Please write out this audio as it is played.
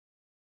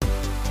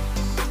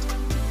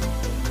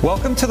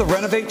Welcome to the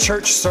Renovate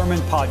Church Sermon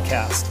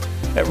Podcast.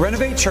 At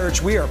Renovate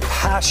Church, we are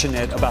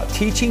passionate about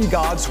teaching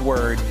God's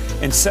Word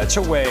in such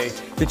a way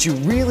that you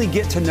really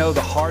get to know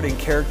the heart and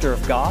character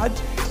of God,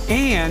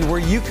 and where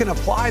you can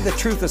apply the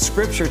truth of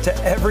Scripture to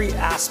every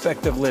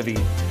aspect of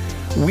living.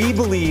 We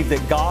believe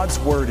that God's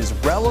Word is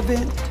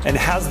relevant and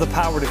has the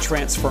power to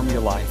transform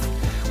your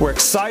life. We're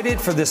excited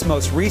for this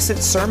most recent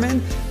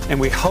sermon, and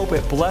we hope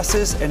it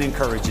blesses and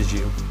encourages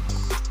you.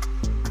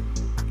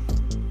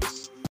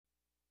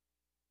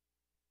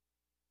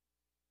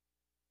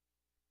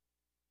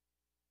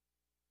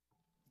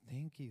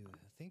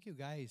 Thank you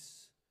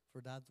guys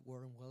for that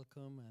warm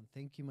welcome, and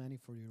thank you, Manny,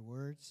 for your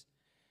words.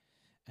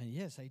 And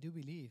yes, I do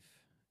believe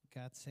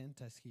God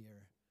sent us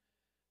here,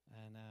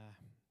 and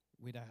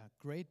with a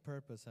great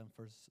purpose and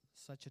for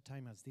such a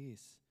time as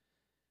this.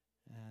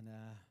 And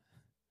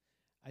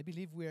I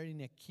believe we are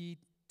in a key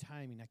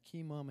time, in a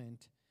key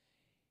moment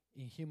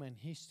in human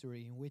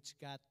history in which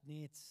God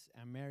needs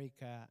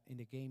America in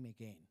the game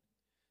again.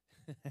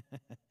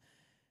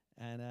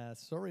 And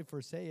sorry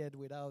for saying it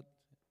without,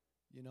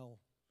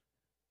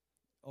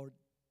 or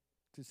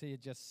to say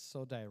it just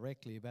so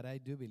directly, but I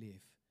do believe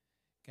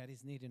God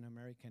is needing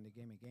America in the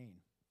game again.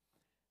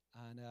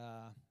 And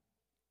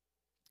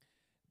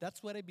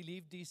that's what I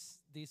believe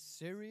this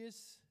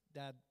series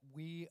that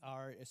we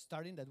are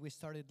starting, that we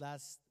started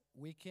last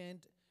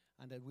weekend,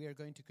 and that we are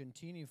going to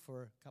continue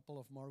for a couple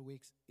of more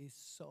weeks, is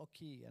so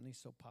key and is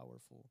so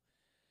powerful.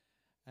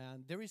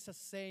 And there is a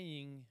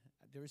saying,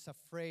 there is a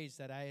phrase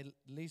that I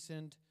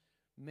listened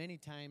many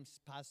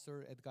times,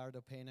 Pastor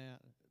Edgardo Pena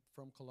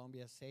from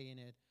Colombia saying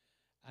it,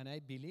 and I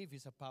believe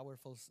it's a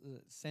powerful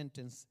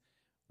sentence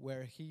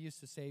where he used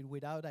to say,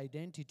 without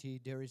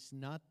identity, there is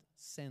not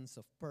sense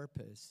of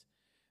purpose.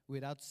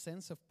 Without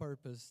sense of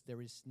purpose,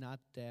 there is not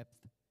depth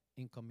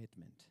in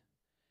commitment.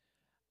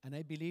 And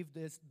I believe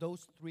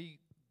those three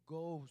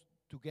go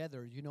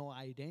together,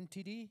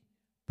 identity,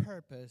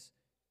 purpose,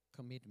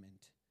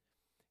 commitment.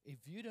 If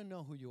you don't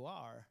know who you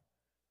are,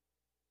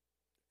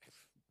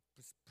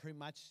 pretty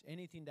much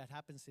anything that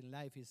happens in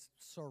life is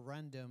so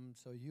random,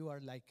 so you are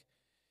like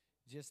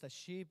just a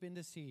sheep in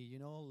the sea,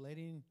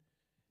 letting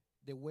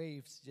the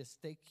waves just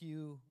take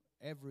you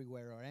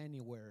everywhere or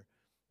anywhere.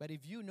 But if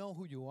you know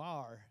who you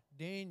are,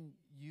 then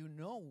you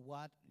know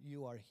what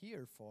you are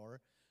here for,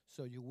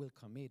 so you will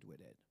commit with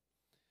it.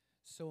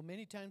 So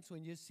many times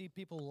when you see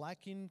people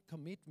lacking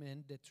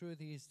commitment, the truth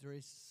is there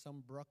is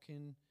some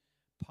broken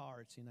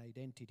parts in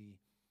identity.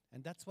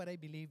 And that's what I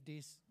believe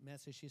this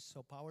message is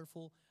so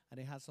powerful, and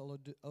it has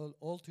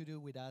all to do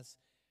with us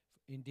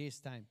in this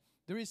time.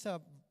 There is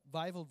a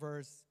Bible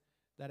verse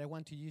that I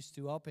want to use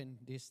to open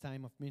this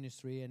time of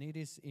ministry, and it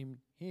is in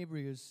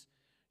Hebrews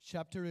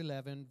chapter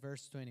 11,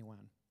 verse 21.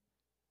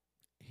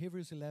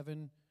 Hebrews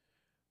 11,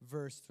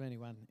 verse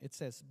 21. It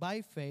says,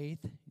 by faith,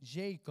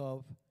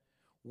 Jacob,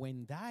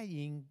 when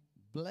dying,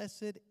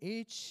 blessed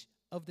each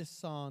of the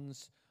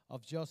sons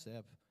of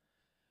Joseph,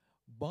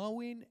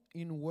 bowing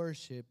in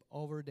worship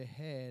over the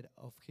head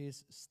of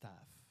his staff.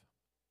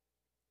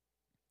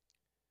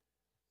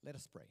 Let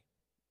us pray.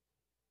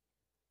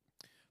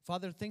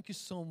 Father, thank you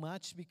so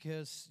much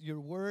because your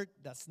word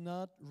does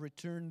not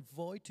return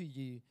void to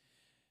you.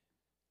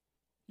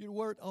 Your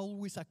word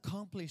always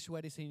accomplishes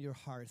what is in your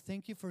heart.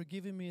 Thank you for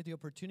giving me the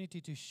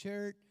opportunity to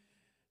share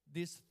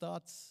these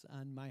thoughts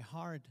and my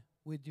heart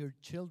with your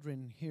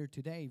children here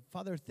today.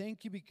 Father,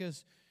 thank you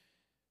because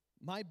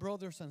my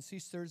brothers and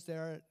sisters, they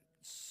are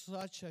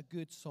such a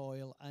good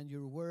soil, and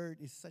your word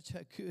is such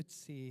a good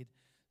seed.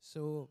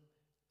 So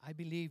I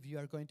believe you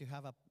are going to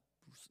have a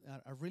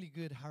really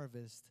good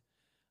harvest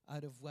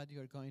out of what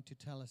you are going to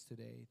tell us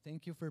today.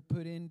 Thank you for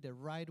putting the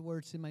right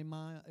words in my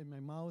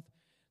mouth,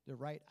 the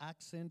right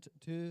accent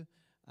too,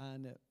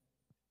 and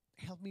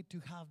help me to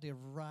have the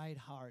right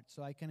heart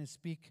so I can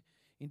speak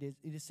in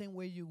the same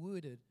way you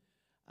would,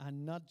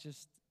 and not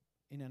just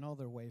in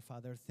another way,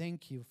 Father.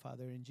 Thank you,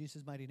 Father. In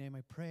Jesus' mighty name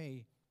I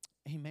pray.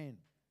 Amen.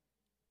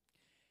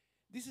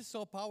 This is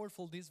so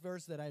powerful, this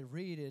verse that I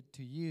read it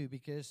to you,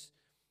 because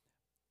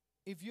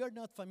if you're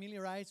not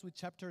familiarized with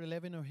chapter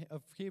 11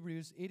 of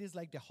Hebrews, it is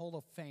like the Hall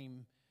of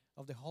Fame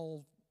of the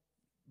whole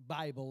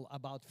Bible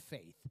about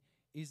faith.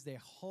 It's the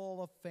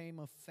Hall of Fame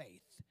of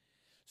faith.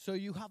 So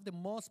you have the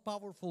most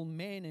powerful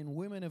men and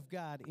women of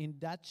God in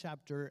that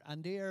chapter,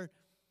 and they are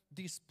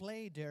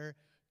displayed there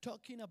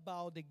talking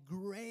about the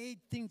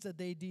great things that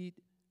they did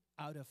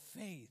out of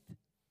faith.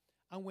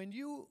 And when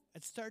you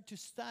start to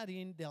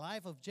study the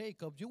life of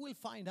Jacob, you will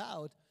find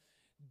out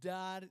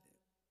that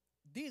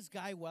this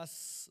guy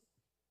was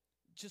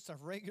just a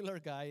regular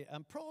guy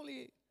and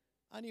probably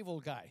an evil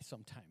guy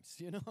sometimes,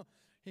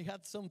 He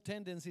had some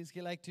tendencies.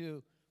 He liked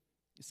to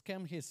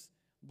scam his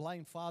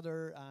blind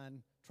father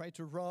and try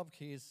to rob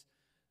his,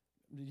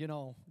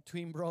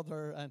 twin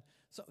brother. And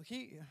so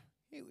he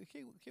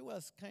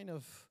was kind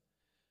of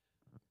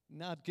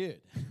not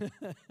good.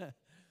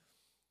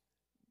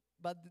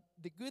 But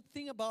the good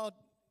thing about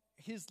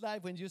his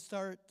life, when you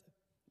start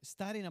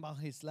studying about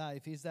his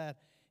life, is that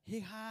he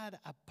had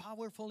a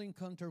powerful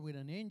encounter with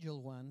an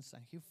angel once,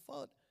 and he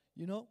fought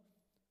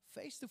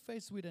face to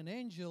face with an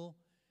angel,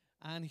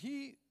 and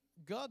he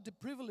got the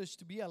privilege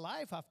to be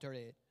alive after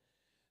it.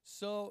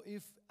 So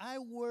if I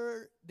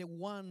were the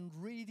one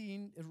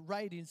writing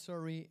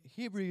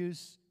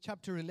Hebrews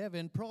chapter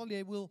 11, probably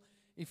I will,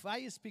 if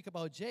I speak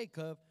about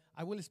Jacob,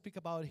 I will speak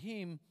about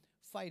him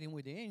fighting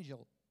with the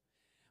angel.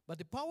 But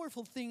the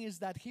powerful thing is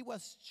that he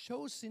was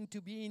chosen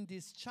to be in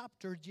this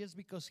chapter just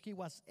because he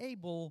was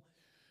able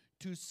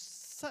to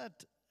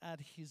sit at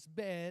his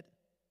bed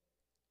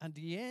at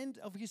the end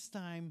of his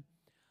time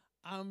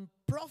and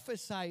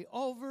prophesy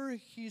over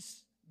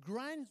his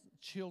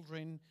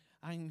grandchildren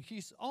and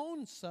his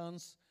own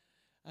sons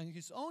and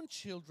his own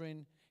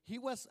children. He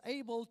was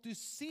able to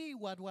see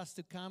what was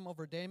to come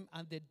over them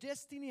and the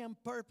destiny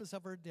and purpose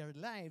over their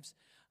lives,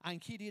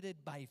 and he did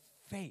it by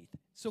faith.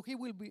 So he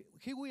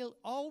will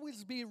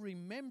always be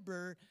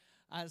remembered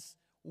as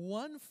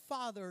one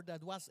father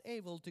that was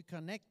able to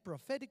connect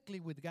prophetically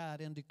with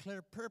God and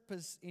declare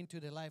purpose into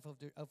the life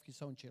of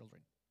his own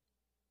children.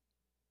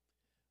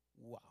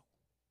 Wow.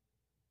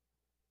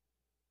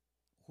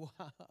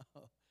 Wow.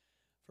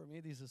 For me,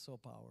 this is so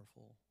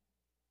powerful.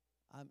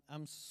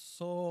 I'm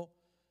so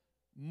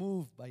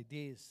moved by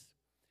this.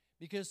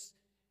 Because,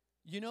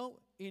 you know,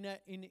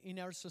 in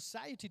our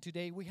society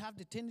today, we have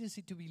the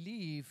tendency to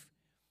believe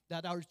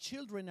that our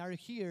children are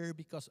here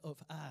because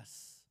of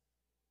us.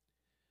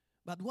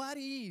 But what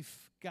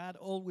if God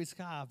always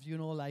have, you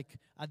know, like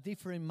a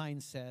different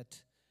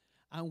mindset,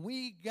 and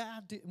we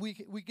get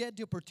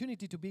the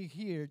opportunity to be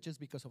here just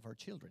because of our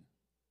children?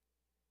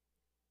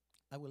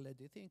 I will let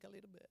you think a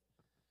little bit.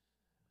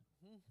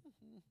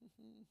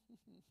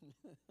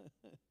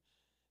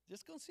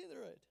 Just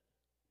consider it.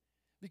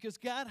 Because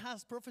God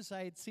has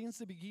prophesied since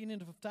the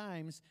beginning of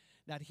times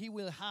that he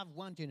will have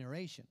one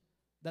generation.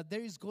 That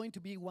there is going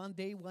to be one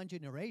day, one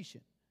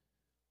generation.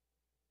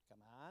 Come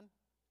on,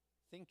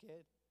 think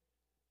it.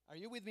 Are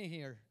you with me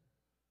here?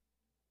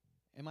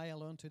 Am I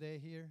alone today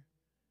here?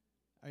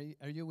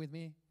 Are you with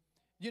me?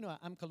 You know,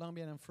 I'm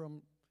Colombian. I'm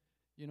from,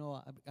 you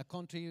know, a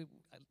country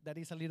that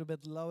is a little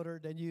bit louder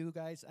than you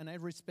guys, and I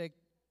respect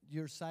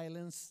your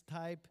silence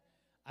type.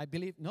 I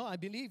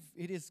believe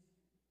it is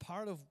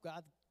part of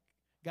God.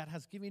 God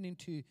has given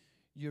into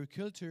your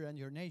culture and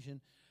your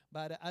nation,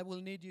 but I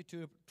will need you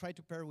to try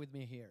to pair with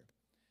me here.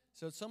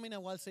 So someone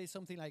will say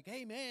something like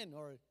 "Amen"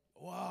 or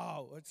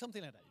 "Wow" or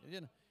something like that.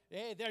 You know,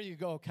 hey, there you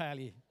go,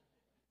 Kylie.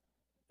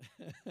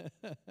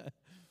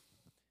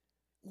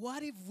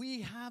 What if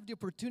we have the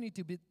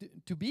opportunity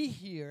to be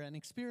here and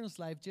experience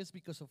life just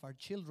because of our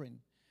children?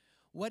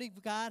 What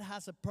if God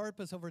has a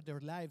purpose over their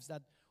lives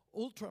that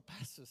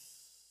ultrapasses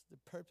the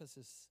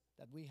purposes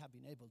that we have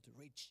been able to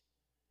reach?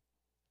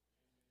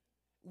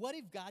 What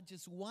if God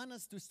just wants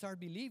us to start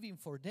believing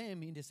for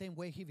them in the same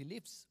way he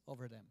believes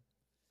over them?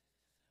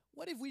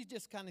 What if we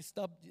just kind of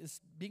stop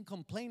just being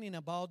complaining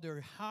about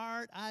their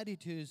hard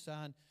attitudes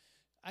and,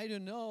 I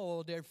don't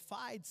know, their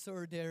fights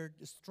or their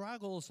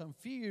struggles and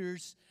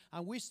fears,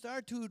 and we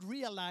start to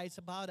realize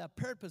about a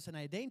purpose and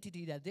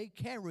identity that they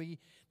carry,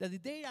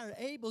 that they are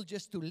able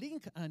just to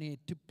link on it,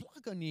 to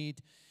plug on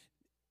it.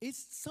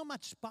 It's so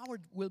much power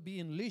will be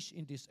unleashed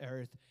in this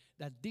earth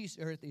that this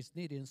earth is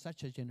needing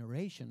such a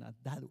generation as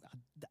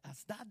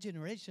that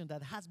generation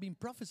that has been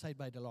prophesied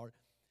by the Lord.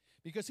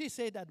 Because he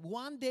said that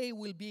one day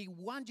will be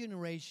one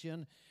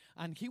generation,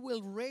 and he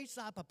will raise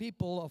up a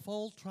people of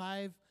all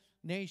tribe,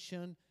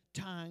 nation,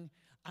 tongue,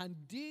 and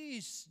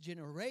this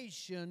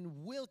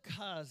generation will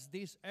cause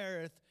this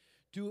earth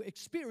to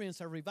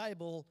experience a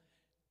revival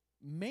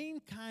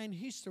mankind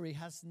history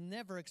has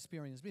never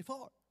experienced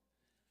before.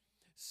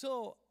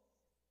 So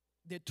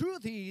the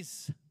truth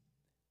is,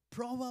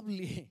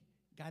 probably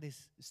God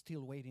is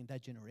still waiting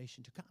that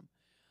generation to come.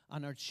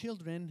 And our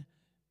children,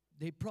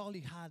 they probably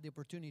had the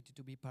opportunity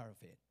to be part of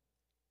it.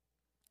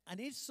 And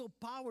it's so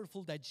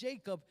powerful that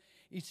Jacob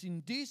is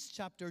in this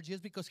chapter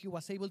just because he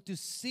was able to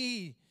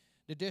see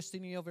the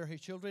destiny over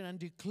his children and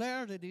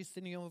declare the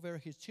destiny over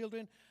his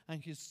children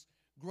and his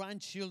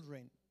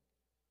grandchildren.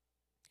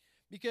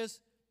 Because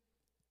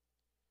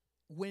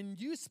when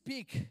you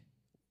speak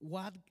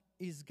what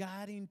is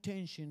God's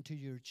intention to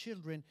your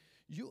children,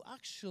 you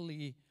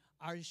actually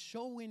are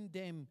showing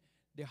them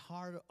the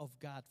heart of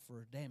God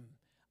for them.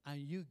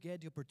 And you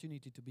get the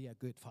opportunity to be a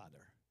good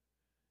father.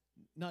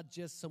 Not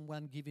just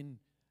someone giving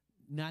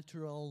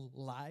natural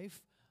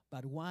life,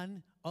 but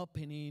one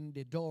opening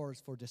the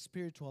doors for the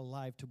spiritual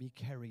life to be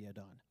carried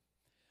on.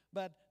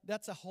 But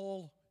that's a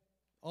whole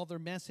other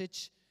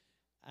message.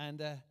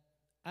 And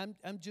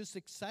I'm just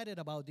excited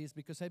about this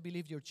because I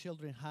believe your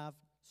children have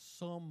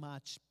so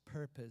much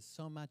purpose,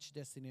 so much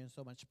destiny, and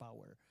so much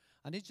power.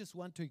 And I just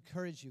want to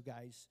encourage you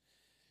guys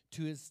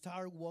to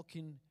start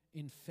walking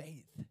in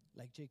faith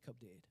like Jacob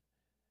did.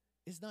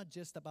 It's not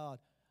just about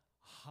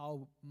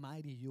how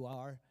mighty you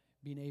are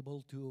being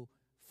able to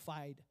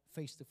fight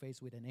face to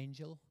face with an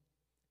angel.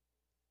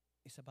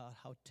 It's about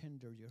how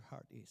tender your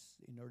heart is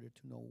in order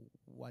to know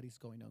what is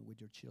going on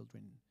with your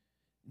children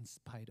in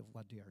spite of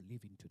what they are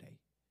living today.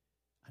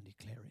 And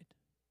declare it,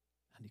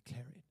 and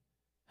declare it,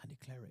 and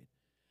declare it.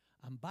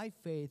 And by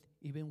faith,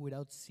 even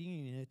without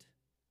seeing it,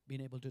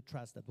 being able to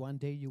trust that one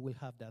day you will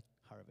have that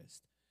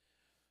harvest.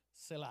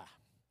 Selah.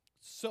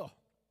 So,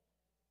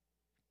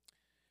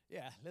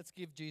 yeah, let's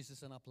give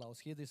Jesus an applause.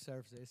 He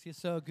deserves this. He's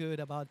so good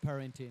about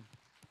parenting.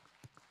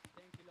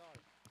 Thank you, Lord.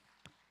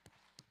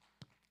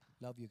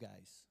 Love you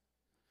guys.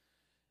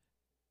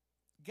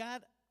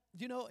 God,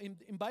 you know,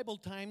 in Bible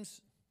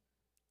times,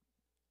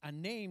 a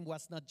name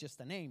was not just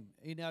a name.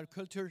 In our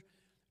culture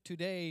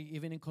today,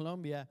 even in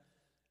Colombia,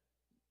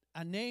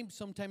 a name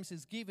sometimes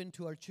is given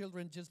to our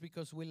children just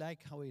because we like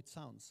how it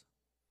sounds.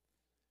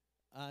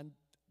 And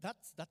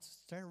that's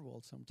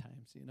terrible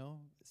sometimes, you know,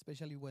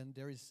 especially when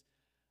there is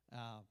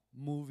a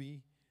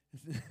movie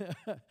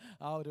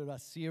out of a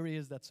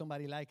series that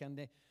somebody like,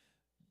 and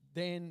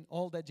then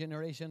all that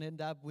generation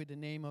end up with the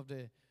name of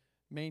the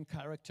main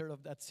character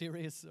of that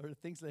series or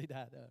things like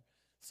that.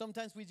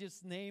 Sometimes we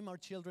just name our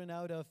children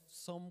out of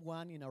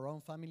someone in our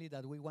own family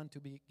that we want to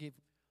give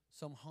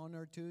some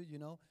honor to, you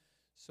know.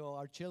 So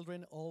our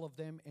children, all of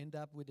them end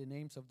up with the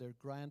names of their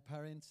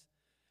grandparents.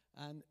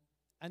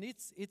 And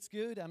it's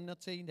good. I'm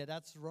not saying that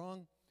that's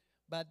wrong.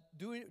 But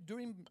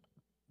during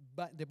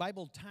the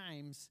Bible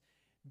times,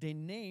 the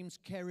names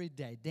carried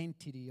the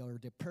identity or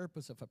the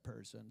purpose of a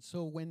person.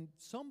 So when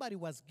somebody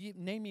was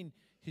naming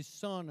his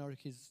son or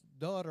his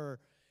daughter,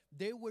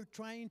 they were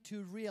trying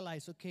to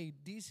realize, okay,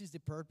 this is the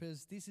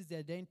purpose, this is the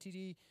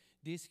identity,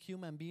 this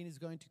human being is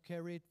going to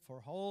carry it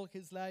for all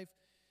his life.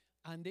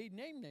 And they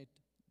named it,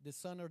 the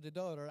son or the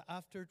daughter,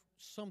 after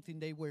something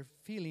they were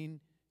feeling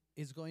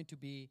is going to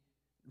be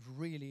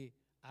really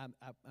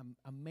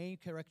a main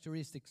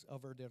characteristics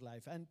over their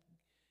life. And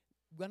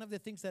one of the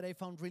things that I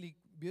found really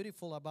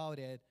beautiful about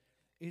it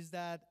is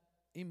that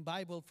in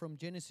Bible, from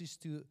Genesis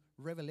to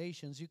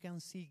Revelations, you can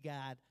see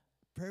God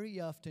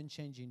very often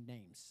changing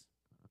names.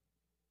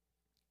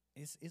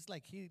 It's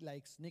like he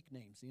likes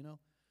nicknames, you know.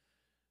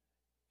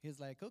 He's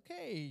like,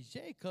 okay,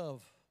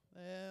 Jacob,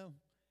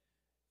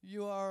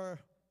 you are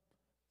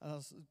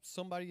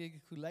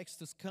somebody who likes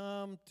to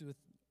scam, to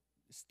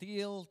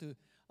steal,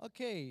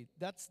 okay,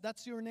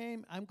 that's your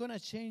name. I'm going to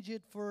change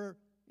it for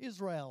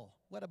Israel.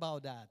 What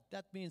about that?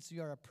 That means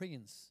you're a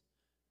prince.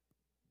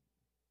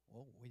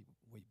 Oh,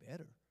 way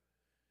better.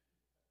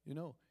 You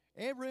know,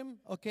 Abram,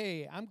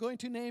 okay, I'm going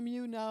to name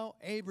you now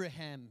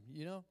Abraham,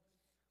 you know.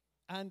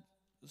 And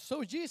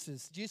so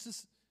Jesus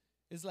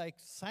is like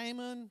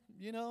Simon,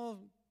 you know,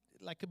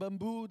 like a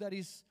bamboo that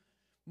is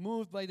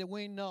moved by the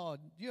wind. No,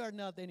 you are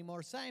not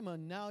anymore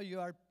Simon. Now you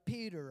are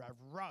Peter, a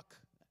rock.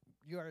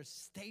 You are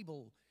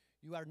stable.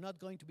 You are not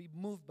going to be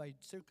moved by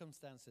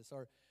circumstances.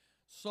 Or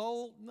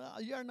Saul, no,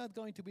 you are not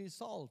going to be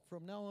Saul.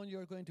 From now on, you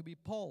are going to be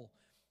Paul.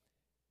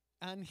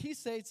 And he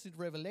says in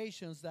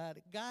Revelations that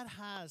God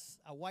has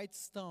a white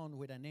stone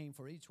with a name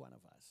for each one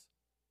of us.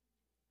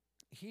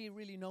 He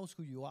really knows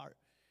who you are.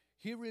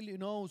 He really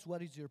knows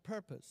what is your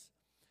purpose.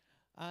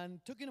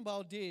 And talking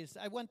about this,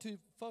 I want to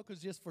focus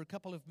just for a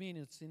couple of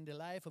minutes in the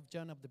life of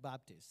John the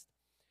Baptist,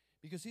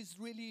 because it's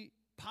really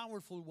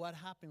powerful what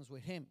happens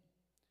with him.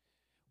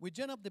 With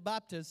John the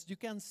Baptist, you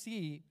can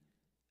see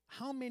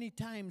how many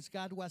times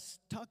God was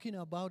talking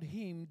about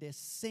him the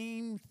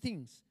same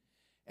things.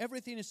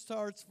 Everything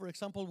starts, for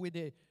example, with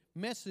the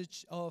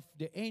message of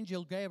the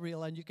angel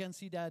Gabriel, and you can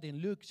see that in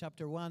Luke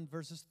chapter 1,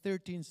 verses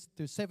 13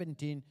 to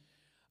 17,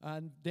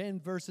 and then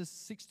verses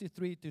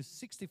 63 to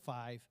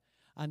 65,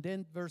 and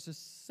then verses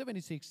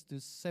 76 to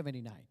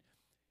 79.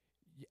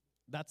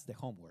 That's the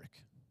homework.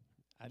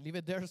 I leave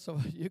it there so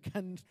you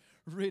can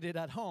read it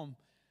at home,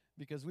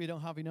 because we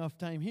don't have enough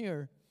time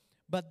here.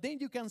 But then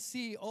you can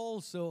see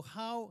also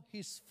how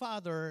his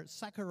father,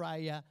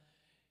 Zechariah,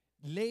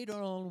 later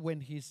on when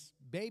his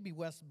baby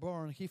was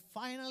born, he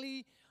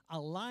finally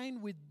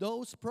aligned with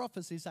those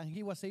prophecies, and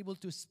he was able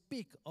to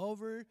speak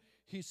over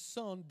his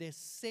son the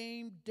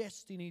same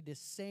destiny, the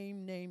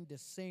same name, the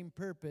same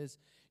purpose.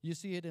 You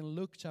see it in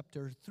Luke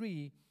chapter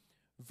 3,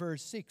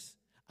 verse 6.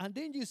 And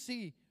then you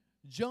see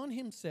John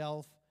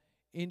himself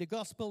in the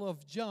Gospel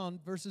of John,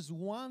 verses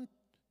 1,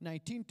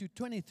 19 to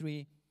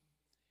 23,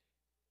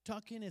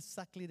 talking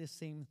exactly the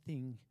same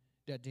thing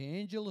that the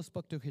angel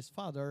spoke to his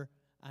father,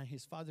 and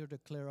his father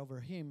declared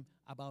over him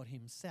about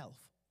himself.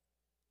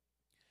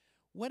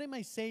 What am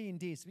I saying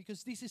this?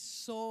 Because this is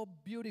so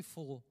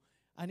beautiful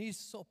and it's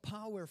so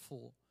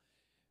powerful.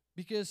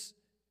 Because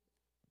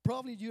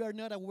probably you are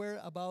not aware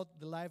about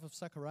the life of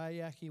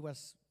Zechariah. He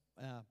was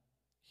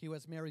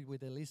married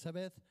with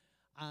Elizabeth,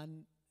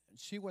 and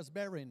she was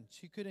barren.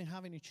 She couldn't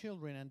have any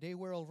children, and they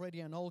were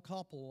already an old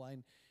couple,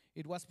 and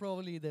it was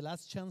probably the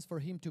last chance for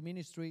him to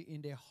ministry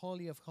in the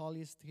Holy of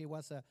Holies. He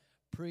was a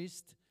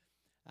priest,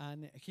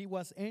 and he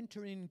was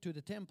entering into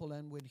the temple,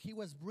 and when he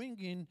was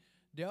bringing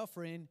the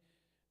offering,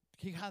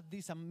 he had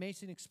this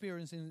amazing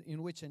experience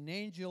in which an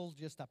angel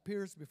just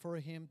appears before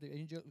him, the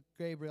angel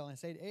Gabriel, and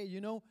said, hey,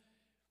 you know,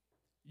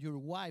 your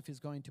wife is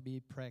going to be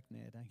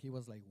pregnant. And he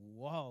was like,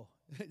 wow,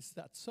 is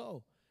that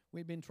so?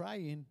 We've been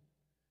trying,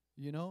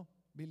 you know,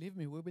 believe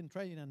me, we've been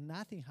trying and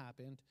nothing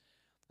happened.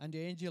 And the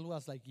angel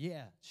was like,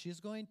 yeah, she's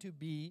going to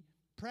be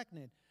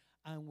pregnant.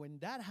 And when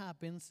that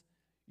happens,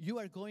 you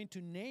are going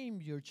to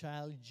name your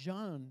child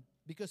John,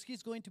 because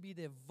he's going to be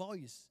the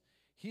voice.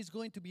 He's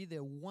going to be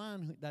the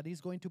one that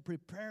is going to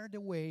prepare the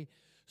way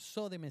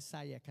so the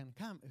Messiah can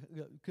come,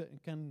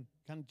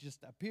 can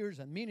just appear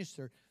and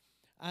minister.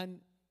 And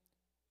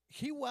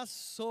he was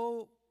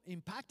so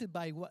impacted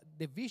by what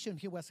the vision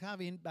he was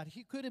having, but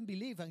he couldn't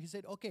believe. And he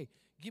said, okay,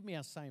 give me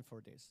a sign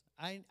for this.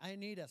 I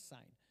need a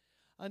sign.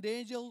 And the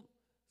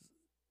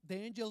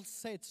angel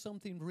said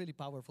something really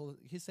powerful.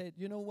 He said,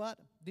 you know what?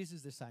 This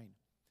is the sign.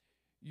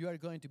 You are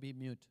going to be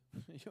mute.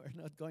 You are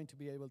not going to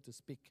be able to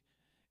speak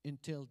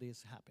until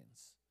this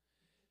happens.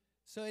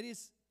 So it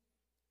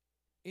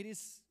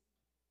is,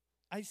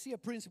 I see a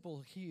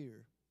principle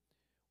here.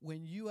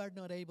 When you are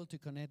not able to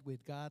connect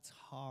with God's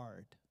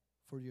heart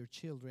for your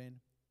children,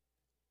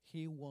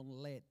 He won't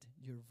let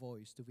your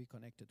voice to be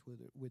connected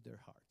with their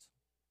hearts.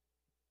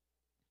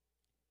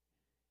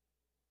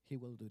 He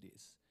will do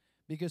this.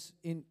 Because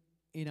in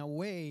a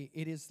way,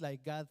 it is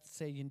like God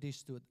saying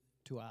this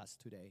to us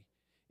today.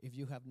 If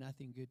you have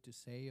nothing good to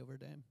say over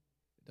them,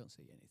 don't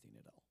say anything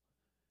at all.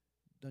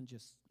 Don't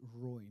just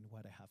ruin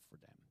what I have for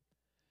them.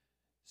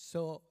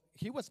 So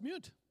he was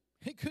mute.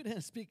 He couldn't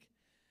speak.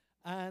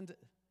 And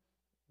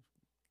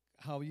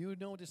how you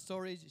know the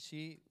story,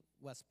 she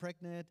was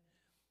pregnant.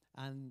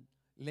 And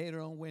later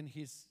on when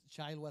his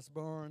child was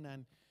born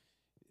and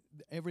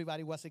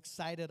everybody was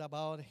excited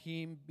about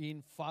him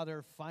being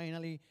father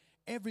finally,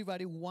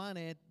 everybody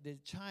wanted the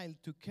child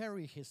to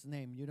carry his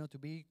name, to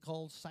be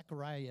called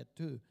Zachariah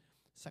too.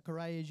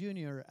 Zachariah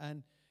Jr.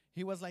 And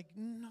he was like,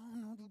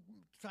 no,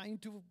 trying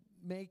to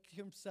make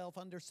himself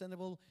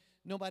understandable.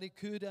 Nobody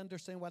could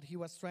understand what he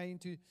was trying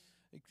to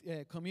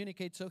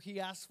communicate. So he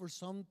asked for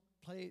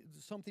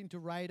something to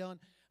write on,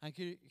 and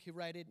he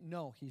wrote it,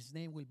 no, his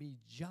name will be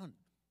John,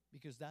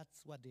 because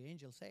that's what the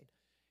angel said.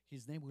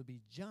 His name will be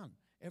John.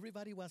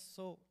 Everybody was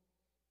so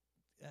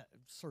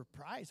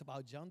surprised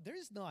about John. There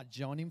is no a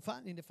John in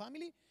the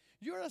family.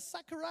 You're a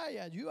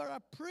Zachariah. You are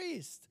a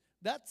priest.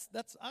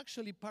 That's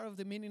actually part of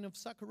the meaning of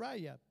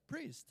Zachariah,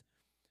 priest.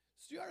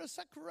 So you are a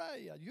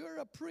Zachariah. You're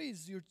a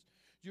priest.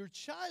 Your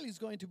child is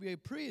going to be a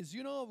priest.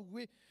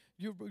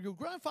 Your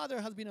grandfather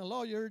has been a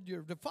lawyer.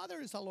 The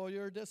father is a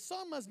lawyer. The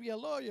son must be a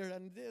lawyer.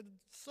 And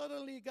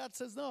suddenly God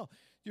says, no,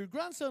 your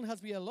grandson has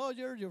been a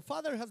lawyer. Your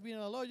father has been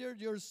a lawyer.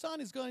 Your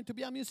son is going to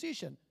be a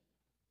musician.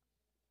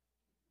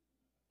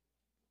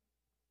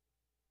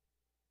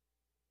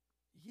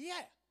 Yeah,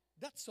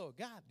 that's so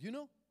God,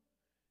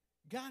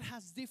 God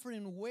has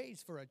different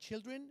ways for our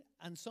children,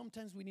 and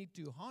sometimes we need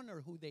to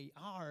honor who they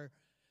are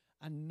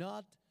and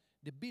not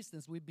the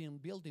business we've been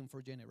building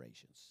for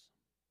generations.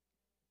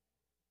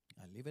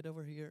 I leave it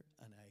over here,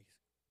 and I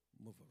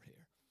move over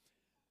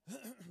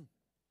here.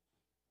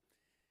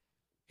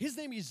 His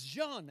name is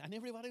John, and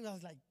everybody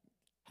was like,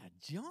 a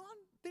John?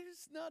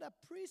 There's not a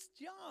priest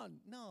John.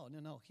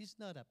 No. He's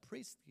not a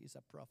priest. He's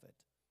a prophet.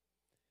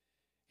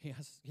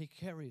 He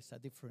carries a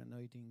different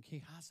anointing.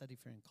 He has a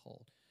different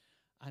call.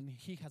 And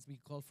he has been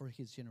called for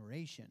his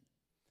generation.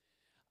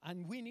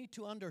 And we need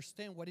to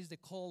understand what is the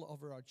call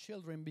over our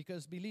children,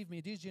 because believe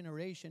me, this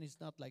generation is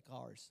not like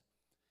ours.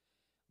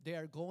 They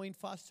are going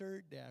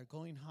faster, they are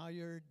going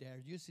higher, they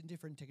are using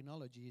different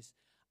technologies,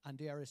 and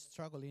they are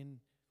struggling,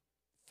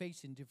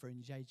 facing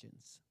different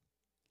giants.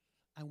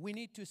 And we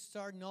need to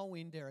start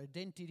knowing their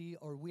identity,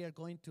 or we are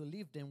going to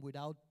leave them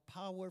without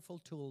powerful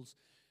tools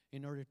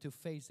in order to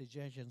face the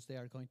giants they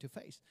are going to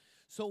face.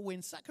 So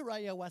when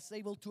Zechariah was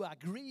able to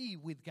agree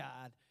with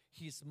God,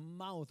 his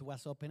mouth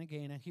was open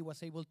again, and he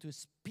was able to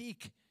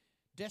speak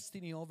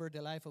destiny over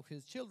the life of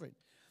his children.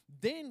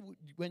 Then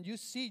when you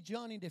see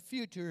John in the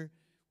future,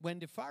 when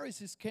the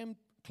Pharisees came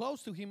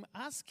close to him,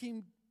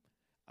 asking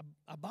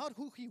about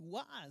who he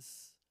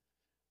was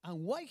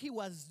and why he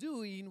was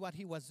doing what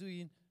he was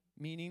doing,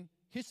 meaning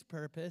his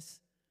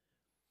purpose,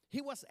 he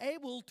was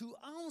able to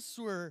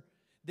answer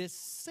the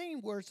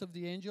same words of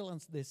the angel and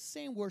the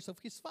same words of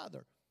his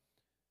father.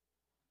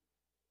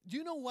 Do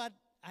you know what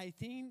I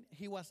think?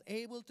 He was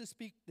able to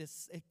speak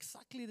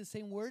exactly the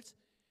same words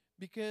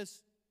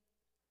because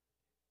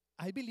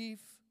I believe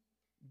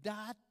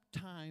that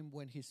time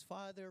when his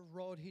father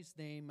wrote his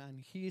name and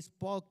he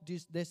spoke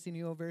this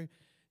destiny over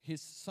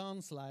his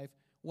son's life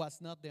was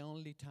not the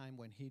only time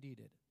when he did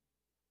it.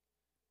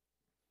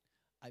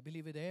 I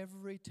believe it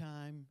every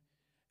time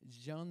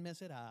John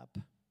messed it up,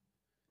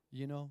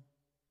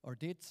 or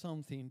did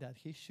something that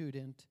he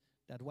shouldn't,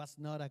 that was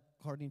not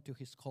according to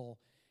his call,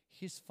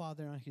 his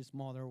father and his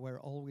mother were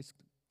always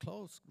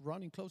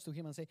running close to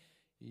him and say,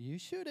 you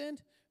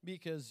shouldn't,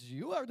 because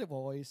you are the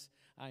voice,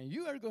 and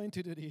you are going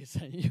to do this,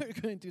 and you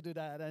are going to do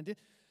that. And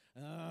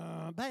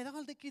but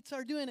all the kids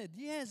are doing it.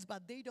 Yes,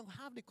 but they don't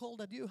have the call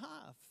that you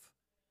have.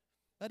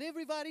 But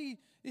everybody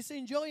is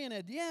enjoying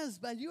it. Yes,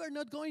 but you are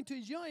not going to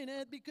enjoy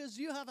it because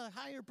you have a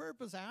higher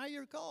purpose, a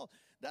higher call.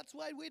 That's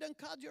why we don't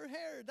cut your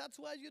hair. That's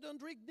why you don't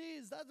drink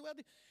this. That's what,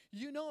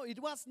 it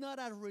was not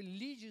a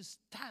religious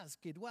task.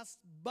 It was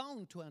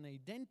bound to an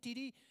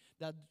identity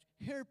that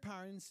her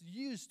parents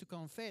used to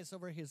confess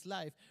over his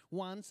life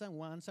once and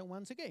once and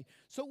once again.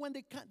 So when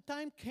the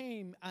time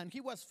came and he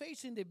was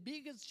facing the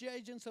biggest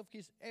giants of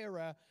his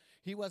era,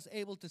 he was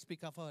able to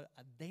speak of an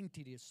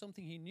identity,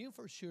 something he knew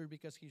for sure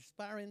because his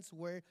parents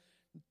were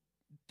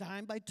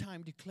time by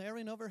time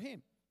declaring over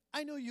him.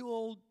 I know you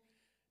all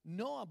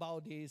know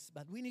about this,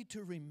 but we need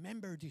to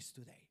remember this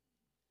today.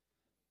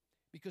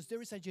 Because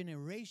there is a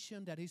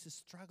generation that is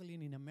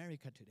struggling in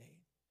America today.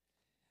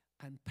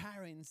 And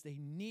parents, they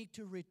need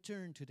to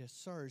return to the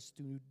source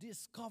to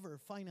discover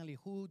finally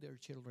who their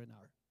children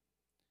are.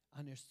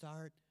 And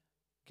start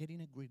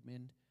getting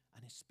agreement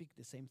and speak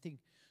the same thing.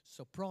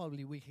 So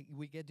probably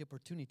we get the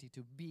opportunity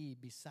to be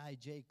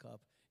beside Jacob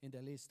in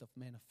the list of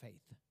men of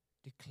faith,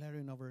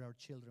 declaring over our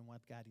children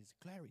what God is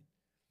declaring.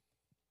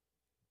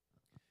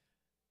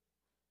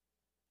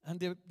 And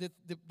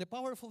the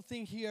powerful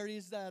thing here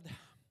is that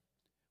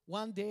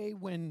one day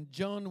when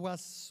John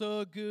was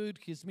so good,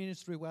 his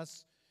ministry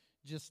was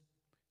just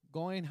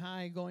going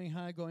high, going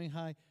high, going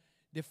high.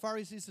 The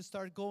Pharisees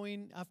start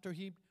going after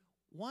him,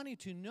 wanting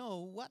to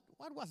know what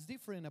was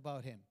different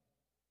about him.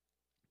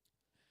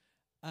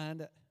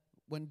 And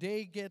when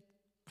they get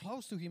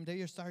close to him,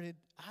 they started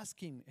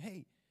asking,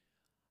 hey,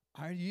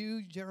 are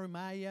you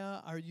Jeremiah?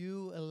 Are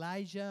you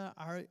Elijah?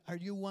 Are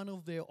you one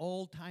of the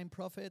old-time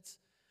prophets?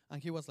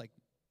 And he was like,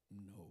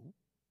 no.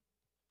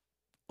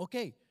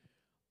 Okay,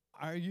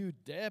 are you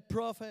the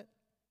prophet?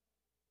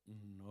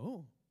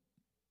 No.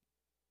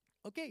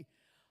 Okay,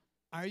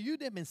 are you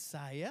the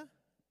Messiah?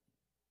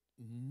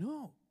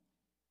 No.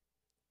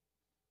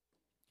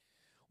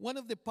 One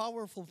of the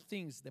powerful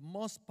things, the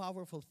most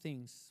powerful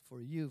things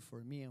for you,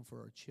 for me, and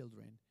for our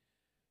children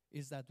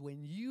is that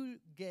when you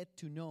get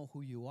to know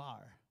who you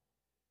are,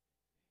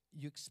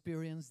 you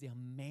experience the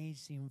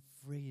amazing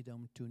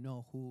freedom to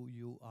know who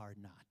you are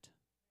not.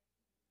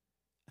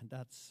 And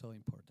that's so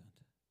important.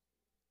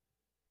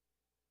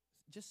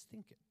 Just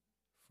think it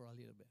for a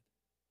little bit.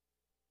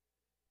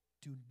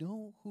 To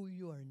know who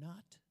you are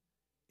not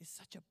is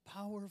such a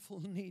powerful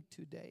need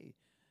today.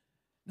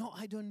 No,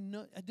 I don't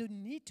know. I don't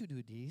need to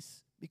do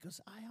this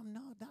because I am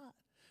not that.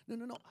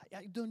 No.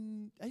 I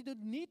don't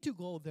need to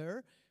go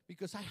there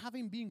because I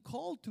haven't been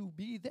called to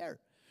be there.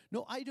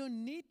 No, I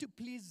don't need to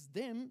please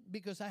them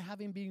because I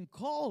haven't been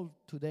called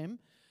to them.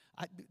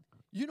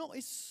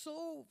 It's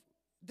so.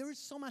 There is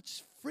so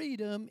much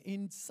freedom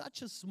in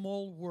such a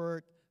small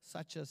word,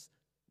 such as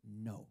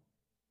no.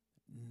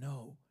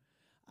 No.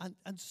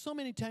 And so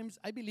many times,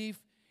 I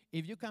believe,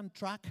 if you can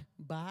track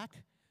back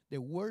the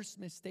worst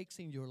mistakes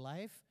in your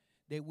life,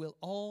 they will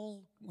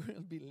all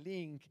be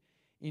linked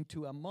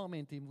into a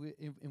moment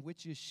in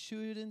which you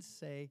shouldn't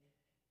say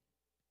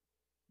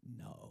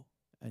no,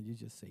 and you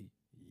just say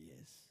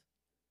yes.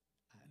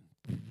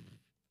 And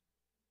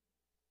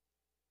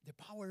the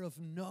power of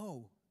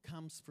no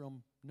comes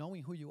from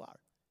knowing who you are.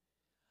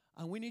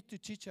 And we need to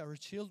teach our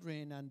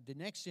children and the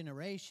next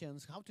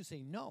generations how to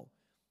say no.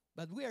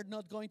 But we are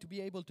not going to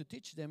be able to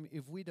teach them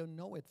if we don't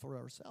know it for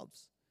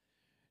ourselves.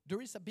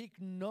 There is a big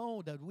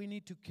no that we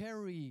need to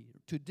carry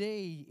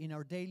today in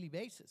our daily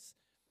basis.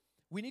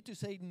 We need to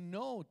say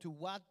no to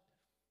what,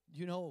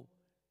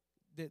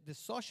 the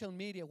social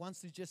media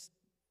wants to just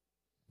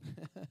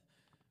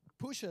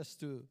push us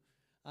to,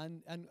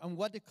 and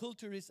what the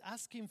culture is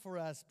asking for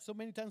us. So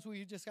many times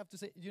we just have to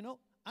say,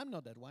 I'm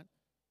not that one,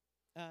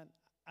 and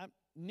I'm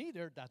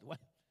neither that one,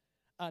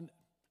 and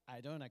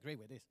I don't agree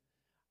with this.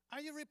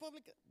 Are you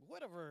Republican?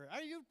 Whatever.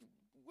 Are you,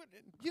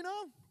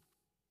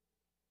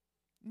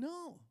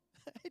 No,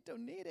 I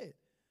don't need it.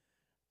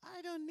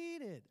 I don't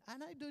need it.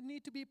 And I don't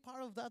need to be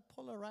part of that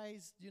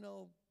polarized,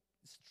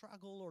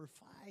 struggle or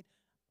fight.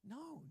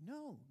 No.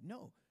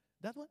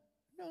 That one?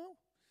 No.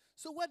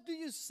 So what do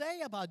you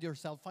say about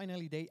yourself?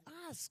 Finally, they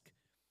ask.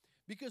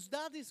 Because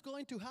that is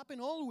going to happen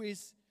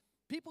always.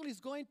 People is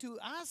going to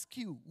ask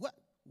you,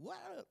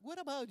 what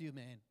about you,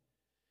 man?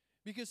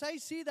 Because I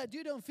see that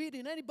you don't fit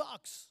in any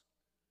box.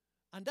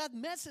 And that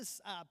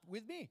messes up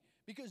with me.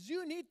 Because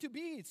you need to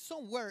be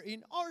somewhere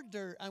in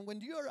order. And when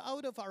you're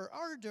out of our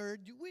order,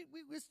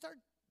 we start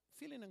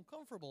feeling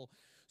uncomfortable.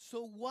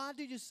 So what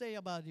do you say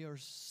about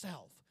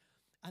yourself?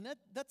 And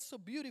that's so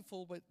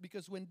beautiful, but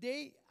because when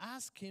they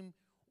ask him,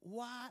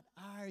 what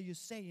are you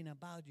saying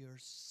about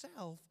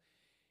yourself?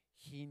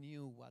 He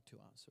knew what to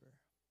answer.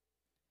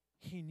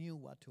 He knew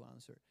what to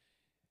answer.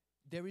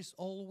 There is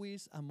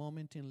always a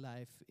moment in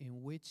life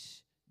in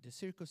which the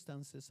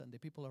circumstances and the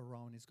people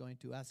around is going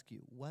to ask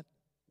you, what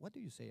do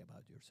you say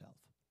about yourself?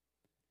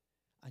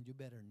 And you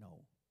better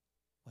know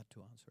what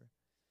to answer.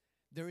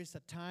 There is a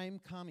time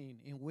coming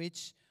in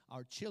which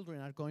our children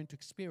are going to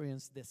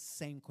experience the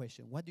same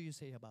question. What do you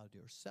say about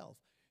yourself?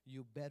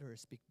 You better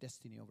speak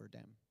destiny over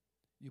them.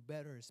 You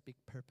better speak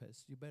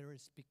purpose. You better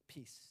speak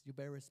peace. You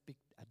better speak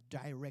a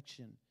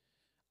direction,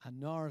 a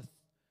north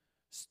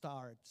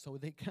star, so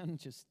they can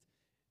just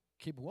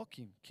keep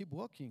walking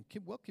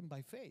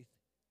by faith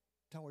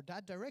toward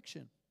that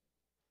direction.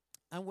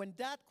 And when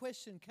that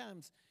question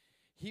comes,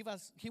 he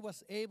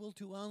was able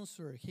to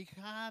answer. He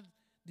had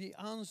the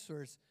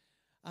answers.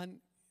 And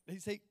they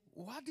say,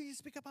 what do you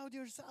speak about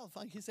yourself?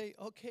 And he say,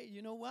 okay,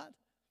 you know what?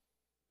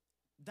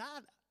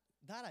 That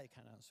I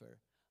can answer.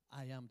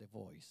 I am the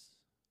voice.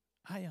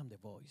 I am the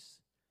voice.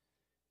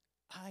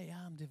 I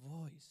am the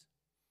voice.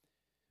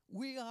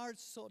 We are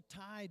so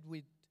tied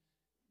with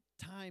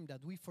time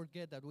that we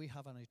forget that we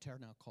have an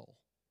eternal call.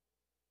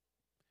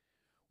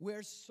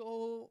 We're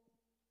so,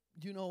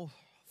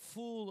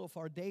 full of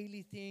our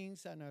daily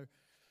things and our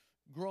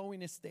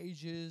growing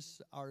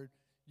stages, our,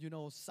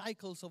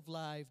 cycles of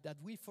life, that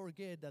we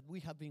forget that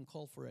we have been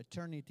called for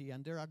eternity,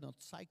 and there are not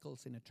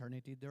cycles in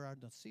eternity. There are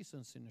not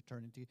seasons in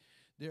eternity.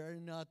 There are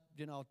not,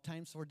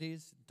 times for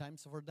this,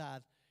 times for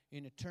that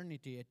in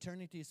eternity.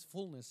 Eternity is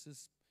fullness,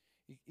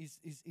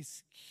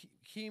 is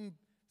Him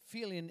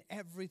feeling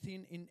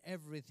everything in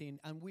everything,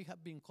 and we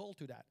have been called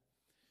to that.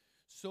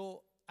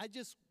 So I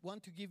just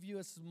want to give you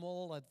a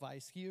small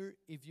advice here.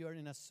 If you're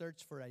in a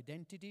search for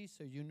identity,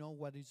 so you know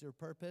what is your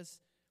purpose,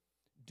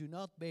 do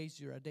not base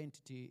your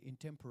identity in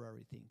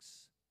temporary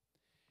things.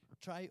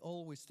 Try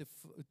always to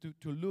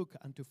look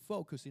and to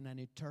focus in an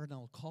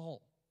eternal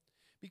call.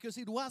 Because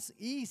it was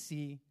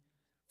easy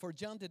for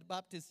John the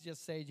Baptist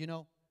just say,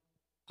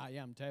 I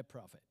am the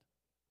prophet.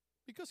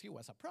 Because he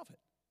was a prophet.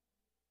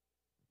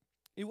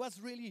 It was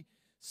really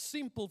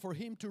simple for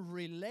him to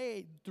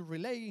relay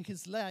in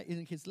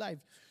his life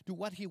to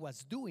what he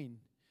was doing.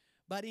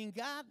 But in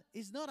God,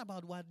 it's not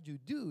about what you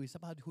do, it's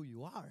about who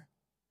you are.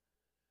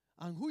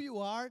 And who you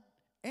are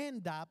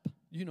end up,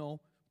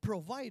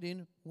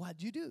 providing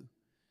what you do.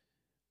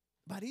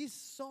 But it's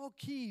so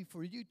key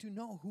for you to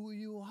know who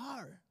you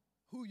are.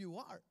 Who you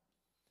are.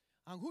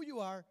 And who you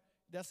are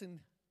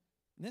doesn't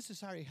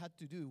necessarily have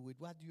to do with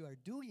what you are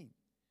doing.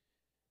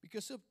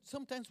 Because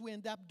sometimes we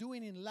end up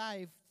doing in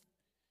life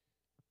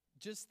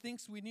just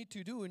things we need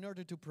to do in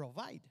order to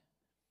provide.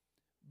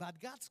 But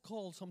God's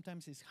call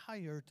sometimes is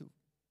higher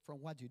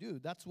from what you do.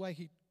 That's why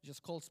He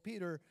just calls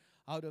Peter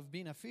out of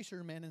being a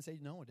fisherman and say,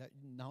 no,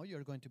 now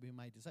you're going to be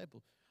my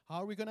disciple.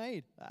 How are we going to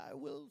eat? I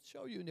will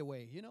show you in the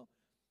way,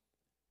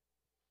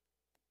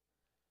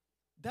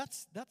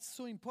 That's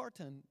so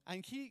important.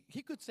 And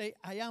he could say,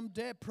 I am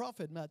the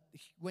prophet. But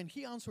when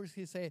he answers,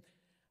 he said,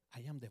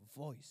 I am the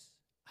voice.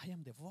 I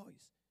am the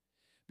voice.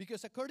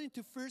 Because according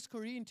to 1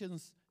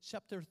 Corinthians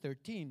chapter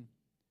 13,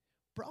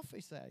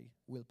 prophecy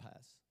will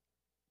pass.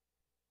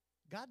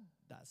 God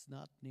does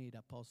not need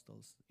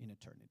apostles in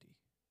eternity.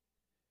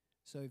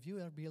 So if you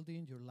are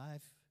building your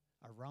life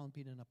around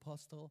being an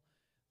apostle,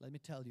 let me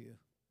tell you,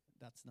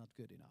 that's not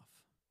good enough.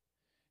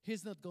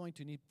 He's not going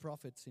to need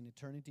prophets in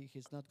eternity.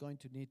 He's not going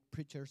to need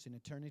preachers in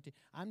eternity.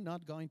 I'm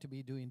not going to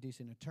be doing this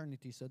in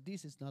eternity, so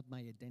this is not my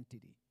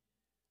identity.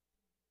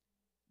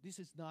 This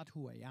is not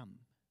who I am.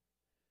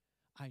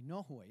 I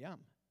know who I am.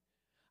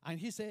 And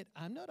he said,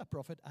 I'm not a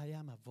prophet, I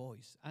am a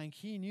voice. And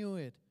he knew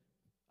it.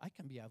 I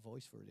can be a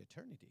voice for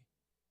eternity.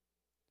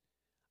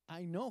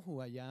 I know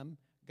who I am.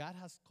 God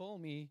has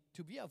called me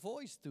to be a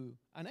voice too.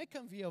 And I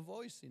can be a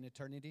voice in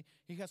eternity.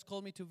 He has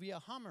called me to be a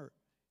hammer.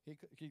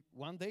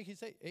 One day he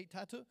said, hey,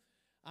 Tattoo,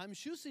 I'm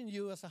choosing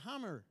you as a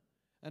hammer.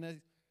 And I,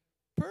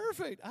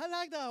 perfect, I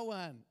like that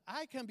one.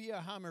 I can be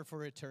a hammer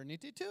for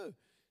eternity too.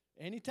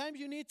 Anytime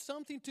you need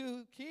something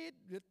to hit,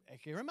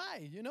 here am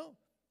I,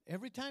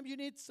 Every time you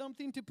need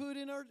something to put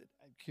in order,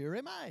 here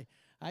am I.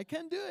 I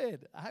can do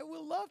it. I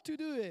will love to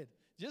do it.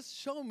 Just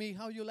show me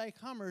how you like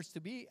hammers to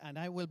be, and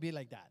I will be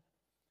like that.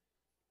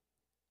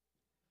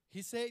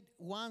 He said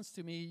once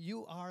to me,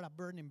 you are a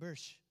burning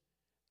bush.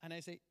 And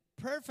I say,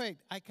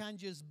 perfect. I can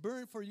just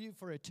burn for you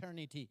for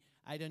eternity.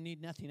 I don't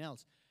need nothing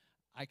else.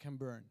 I can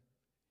burn.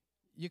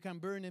 You can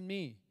burn in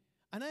me.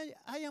 And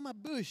I am a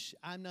bush.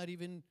 I'm not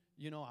even,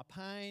 a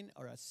pine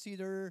or a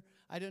cedar.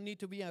 I don't need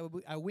to be a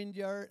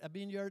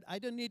vineyard. I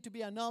don't need to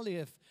be an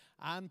olive.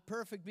 I'm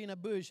perfect being a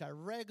bush, a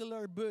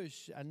regular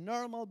bush, a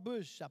normal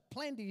bush, a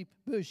plenty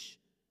bush.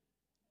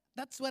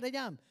 That's what I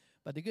am.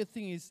 But the good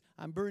thing is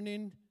I'm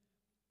burning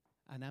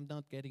and I'm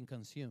not getting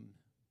consumed.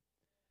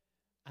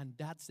 And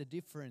that's the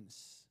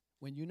difference.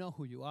 When you know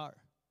who you are,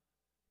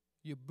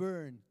 you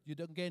burn, you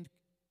don't get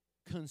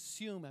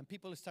consumed, and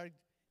people start,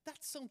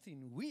 that's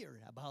something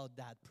weird about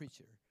that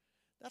preacher.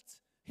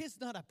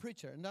 He's not a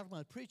preacher, a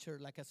normal preacher,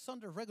 like a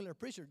Sunday regular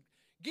preacher.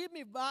 Give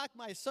me back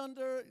my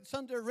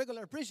Sunday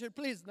regular preacher,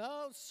 please.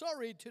 No,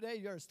 sorry, today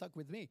you're stuck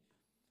with me.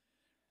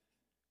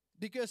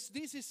 Because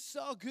this is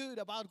so good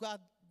about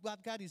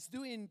what God is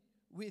doing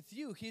with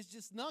you. He's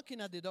just knocking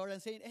at the door and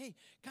saying, hey,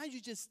 can't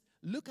you just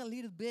look a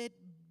little bit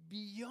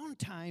beyond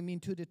time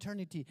into the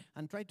eternity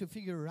and try to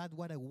figure out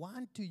what I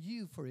want to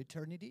you for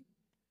eternity?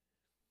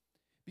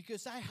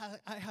 Because I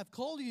have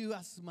called you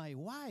as my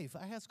wife.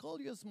 I have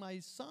called you as my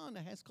son.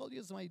 I have called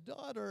you as my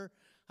daughter.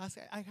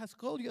 I have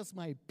called you as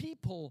my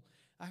people.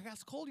 I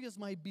have called you as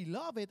my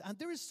beloved. And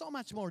there is so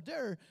much more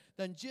there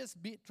than just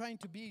trying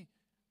to be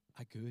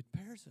a good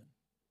person,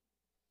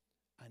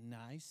 a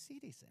nice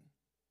citizen.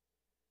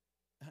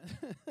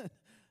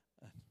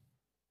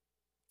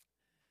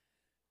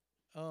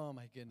 Oh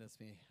my goodness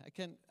me.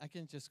 I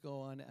can just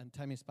go on, and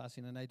time is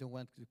passing, and I don't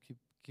want to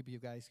keep you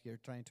guys here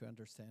trying to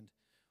understand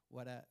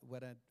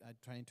I'm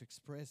trying to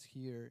express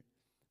here,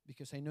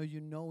 because I know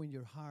you know in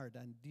your heart,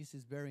 and this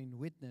is bearing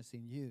witness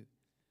in you.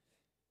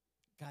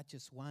 God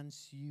just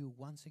wants you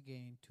once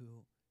again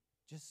to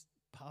just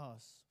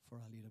pause for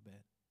a little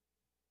bit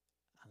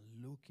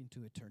and look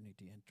into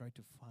eternity and try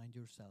to find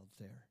yourself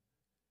there.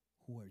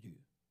 Who are you?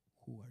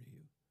 Who are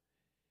you?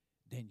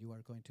 Then you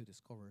are going to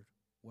discover,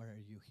 what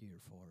are you here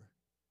for?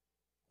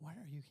 What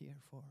are you here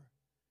for?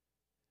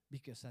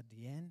 Because at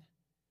the end,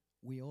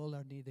 we all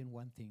are needing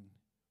one thing,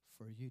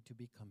 for you to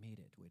be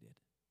committed with it.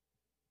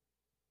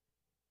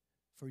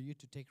 For you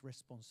to take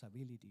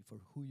responsibility for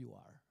who you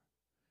are.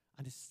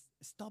 And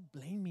stop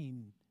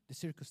blaming the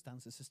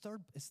circumstances.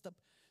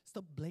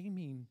 Stop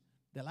blaming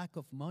the lack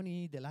of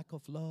money, the lack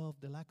of love,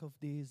 the lack of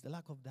this, the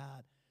lack of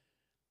that.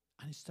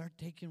 And start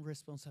taking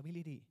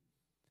responsibility.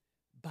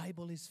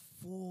 Bible is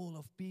full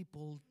of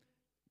people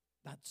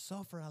that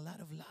suffer a lot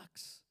of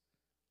lacks.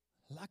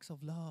 Lacks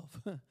of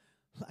love,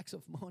 lacks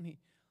of money,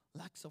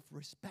 lacks of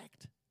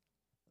respect,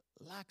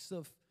 lacks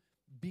of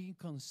being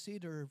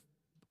considered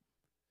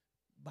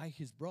by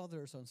his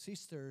brothers and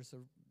sisters, or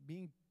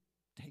being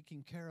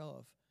taken care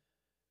of.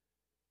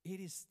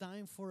 It is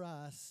time for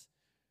us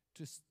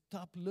to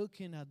stop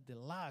looking at the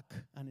lack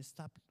and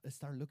start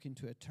looking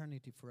to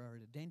eternity for our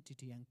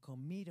identity and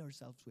commit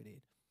ourselves with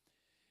it.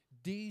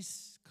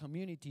 This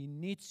community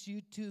needs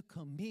you to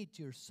commit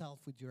yourself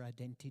with your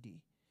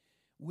identity.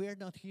 We're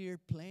not here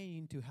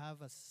playing to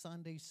have a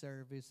Sunday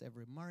service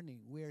every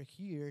morning. We're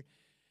here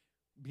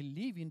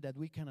believing that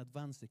we can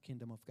advance the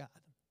kingdom of God.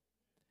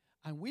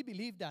 And we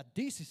believe that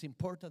this is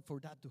important for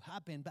that to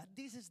happen, but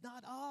this is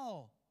not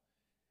all.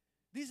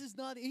 This is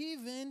not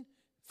even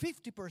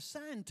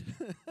 50%.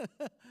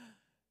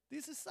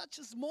 This is such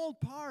a small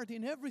part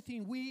in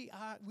everything we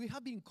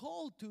have been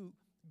called to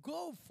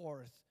go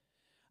forth.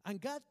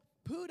 And God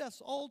put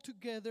us all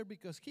together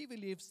because he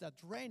believes that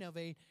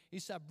Renovate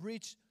is a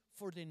bridge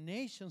for the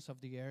nations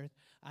of the earth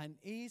and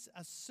is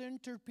a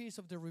centerpiece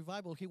of the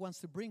revival he wants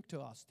to bring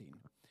to Austin.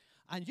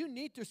 And you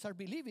need to start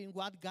believing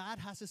what God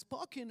has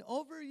spoken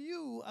over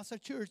you as a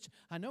church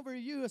and over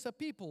you as a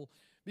people.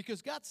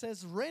 Because God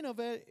says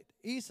Renovate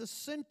is a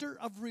center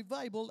of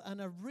revival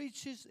and a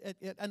bridge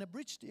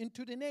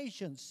into the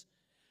nations.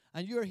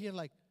 And you're here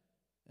like,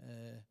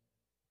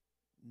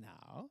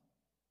 now?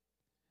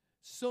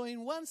 So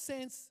in one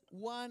sense,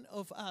 one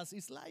of us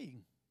is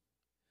lying.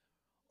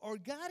 Or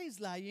God is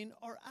lying,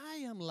 or I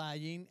am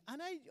lying.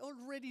 And I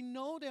already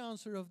know the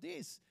answer of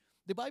this.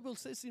 The Bible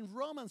says in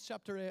Romans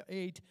chapter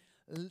 8,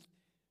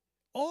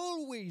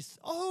 always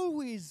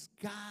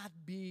God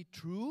be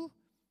true.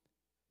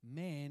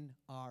 Men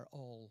are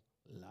all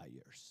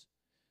liars.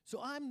 So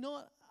I am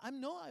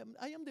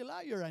the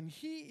liar, and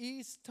he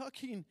is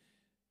talking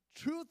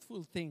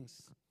truthful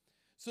things.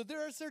 So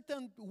there are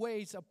certain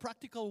ways,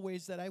 practical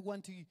ways that I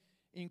want to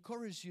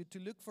encourage you to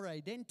look for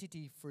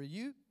identity for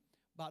you,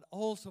 but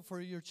also for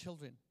your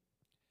children.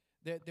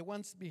 The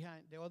ones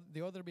behind,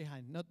 the other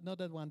behind, not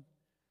that one,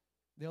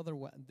 the other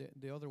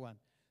one.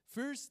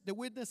 First, the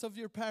witness of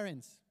your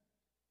parents.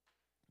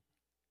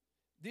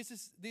 This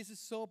is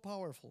so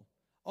powerful.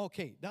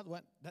 Okay, that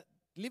one.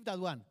 Leave that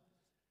one.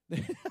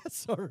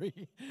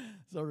 Sorry.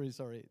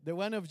 The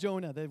one of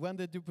Jonah, the one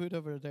that you put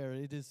over there.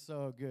 It is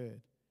so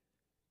good.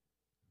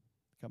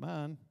 Come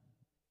on,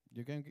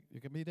 you can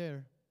be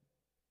there.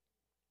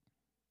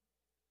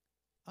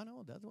 Oh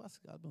no, that was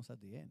almost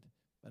at the end,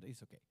 but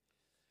it's okay.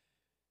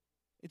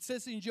 It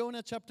says in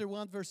Jonah chapter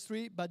 1, verse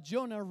 3, but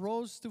Jonah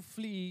rose to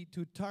flee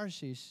to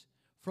Tarshish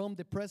from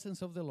the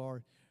presence of the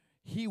Lord.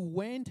 He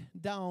went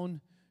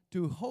down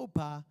to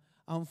Joppa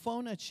and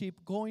found a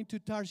ship going to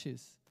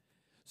Tarshish.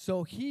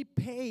 So he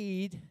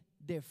paid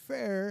the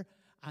fare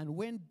and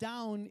went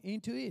down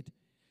into it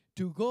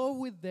to go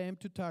with them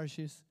to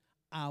Tarshish,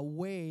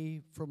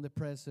 away from the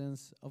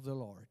presence of the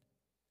Lord.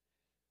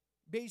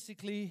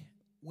 Basically,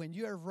 when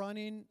you are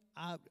running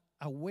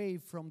away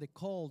from the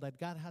call that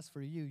God has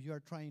for you, you are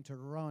trying to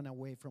run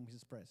away from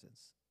his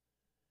presence.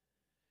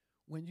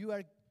 When you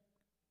are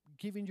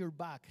giving your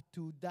back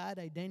to that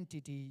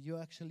identity, you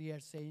actually are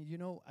saying,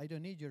 I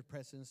don't need your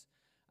presence.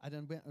 I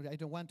don't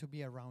want to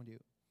be around you.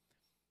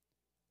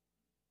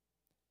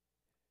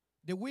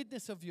 The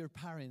witness of your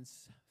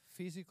parents,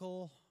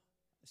 physical,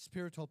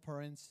 spiritual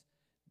parents,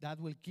 that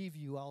will give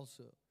you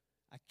also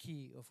a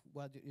key of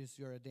what is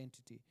your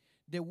identity.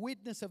 The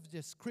witness of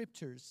the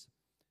scriptures.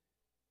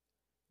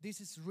 This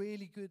is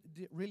really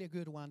a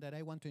good one that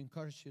I want to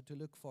encourage you to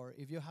look for.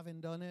 If you haven't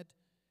done it,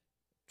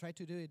 try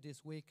to do it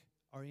this week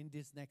or in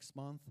this next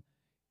month.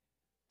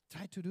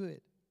 Try to do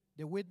it.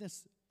 The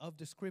witness of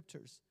the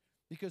scriptures.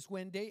 Because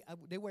when they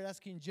were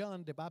asking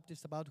John the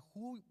Baptist about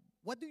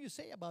what do you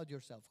say about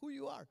yourself, who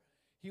you are,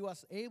 he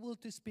was able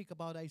to speak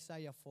about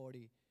Isaiah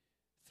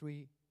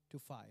 43:3-5.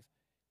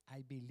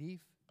 I believe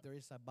there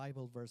is a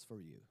Bible verse for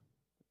you.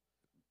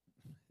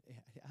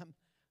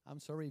 I'm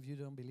sorry if you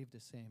don't believe the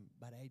same,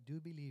 but I do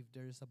believe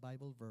there is a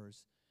Bible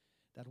verse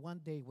that one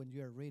day when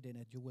you are reading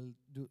it,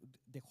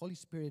 the Holy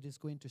Spirit is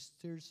going to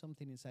stir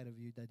something inside of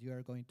you that you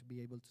are going to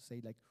be able to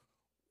say like,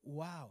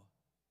 wow,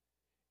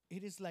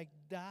 it is like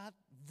that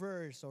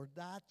verse or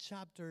that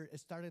chapter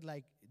started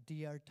like,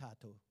 Dear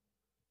Tato.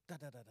 Da,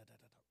 da, da, da, da,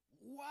 da, da.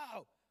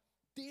 Wow,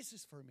 this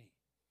is for me.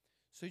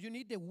 So you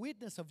need the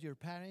witness of your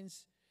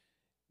parents,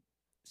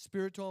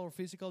 spiritual or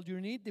physical.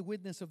 You need the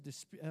witness of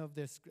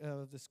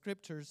the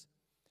scriptures,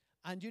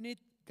 and you need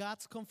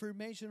God's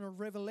confirmation or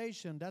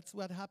revelation. That's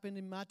what happened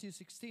in Matthew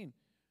 16,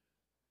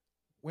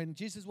 when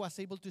Jesus was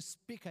able to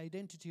speak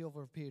identity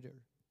over Peter.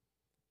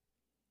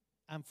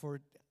 And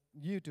for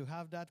you to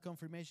have that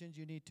confirmation,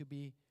 you need to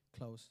be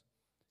close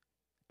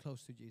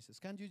to Jesus.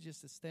 Can you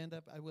just stand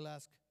up? I will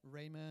ask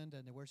Raymond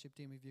and the worship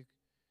team if you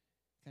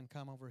can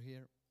come over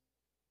here.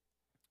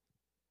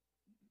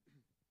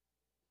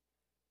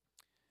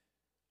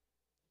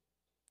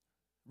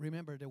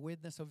 Remember the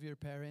witness of your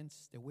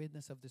parents, the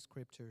witness of the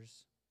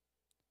scriptures,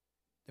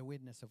 the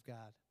witness of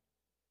God.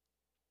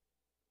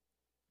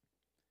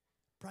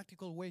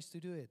 Practical ways to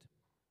do it.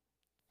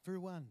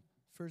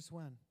 First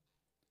one,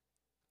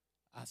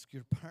 ask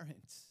your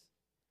parents.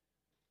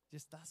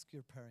 Just ask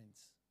your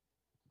parents.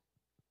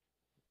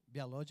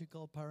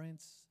 Biological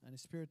parents and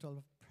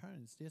spiritual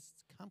parents.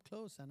 Just come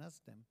close and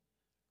ask them.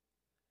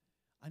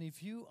 And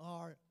if you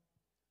are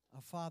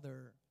a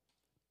father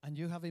and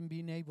you haven't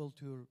been able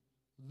to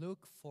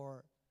look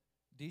for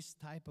this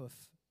type of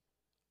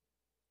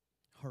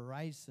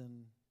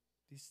horizon,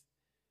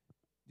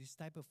 this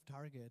type of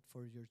target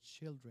for your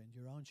children,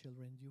 your own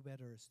children, you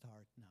better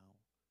start now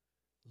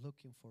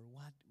looking for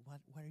what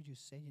are you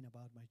saying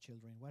about my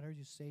children? What are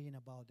you saying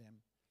about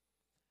them?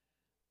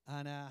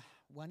 And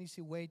one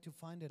easy way to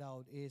find it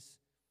out is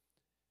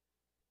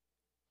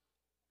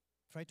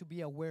try to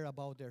be aware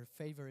about their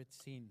favorite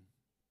sin,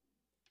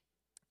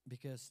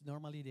 because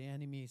normally the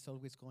enemy is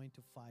always going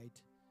to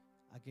fight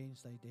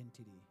against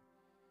identity,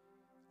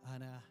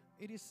 and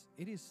it is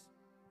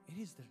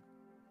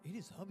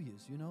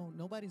obvious. You know,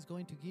 nobody's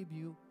going to give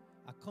you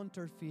a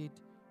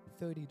counterfeit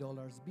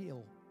 $30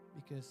 bill,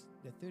 because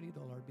the $30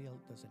 bill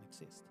doesn't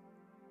exist.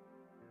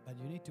 But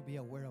you need to be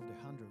aware of the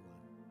 100 one.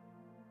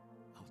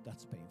 Oh,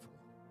 that's painful.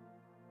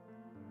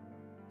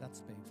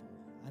 That's painful.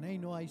 And I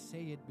know I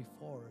say it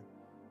before,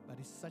 but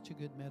it's such a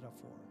good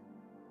metaphor.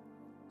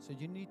 So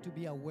you need to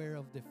be aware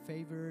of the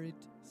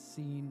favorite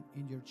sin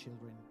in your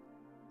children.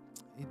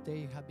 If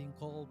they have been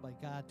called by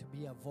God to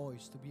be a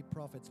voice, to be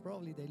prophets,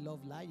 probably they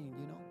love lying,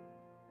 you know.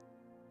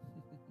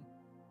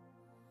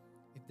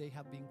 If they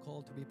have been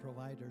called to be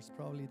providers,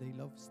 probably they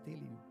love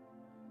stealing.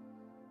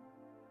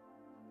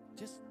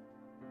 Just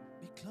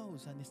be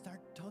close and start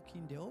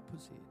talking the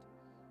opposite.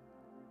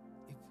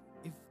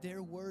 If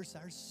their words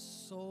are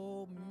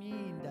so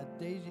mean that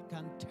they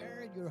can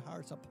tear your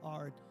hearts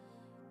apart,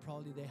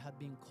 probably they have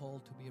been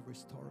called to be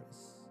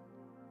restorers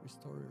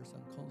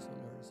and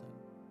counselors and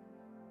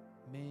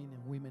men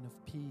and women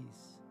of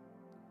peace.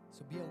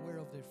 So be aware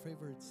of their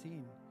favorite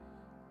sin.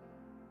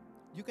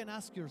 You can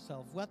ask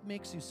yourself, what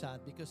makes you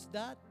sad? Because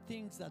that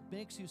things that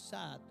makes you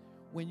sad,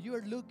 when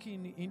you're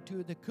looking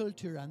into the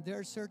culture and there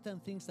are certain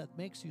things that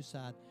makes you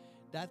sad,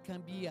 that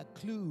can be a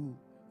clue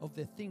of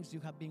the things you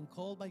have been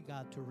called by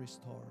God to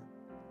restore,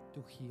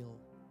 to heal.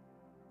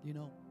 You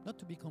know, not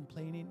to be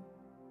complaining,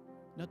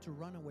 not to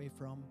run away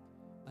from,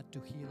 but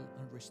to heal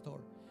and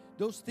restore.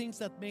 Those things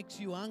that makes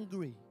you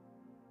angry.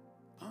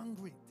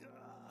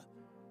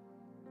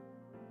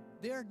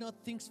 They are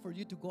not things for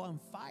you to go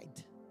and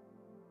fight.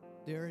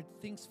 They are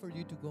things for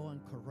you to go and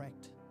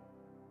correct.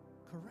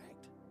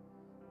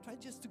 Try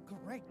just to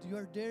correct. You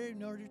are there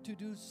in order to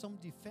do some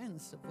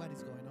defense of what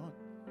is going on.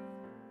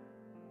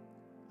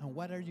 And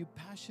what are you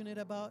passionate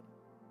about?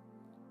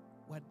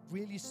 What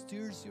really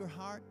stirs your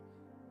heart?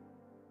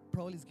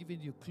 Probably is giving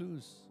you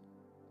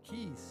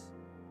keys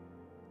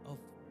of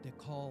the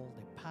call,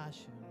 the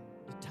passion,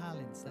 the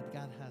talents that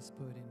God has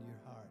put in your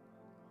heart.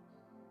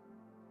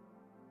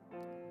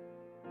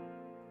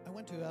 I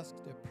want to ask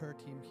the prayer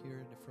team here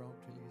in the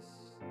front,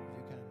 please, if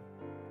you can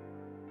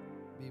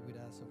be with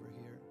us over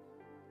here.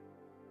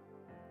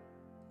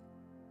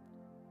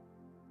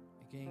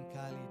 Again,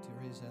 Kali,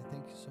 Teresa,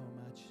 thank you so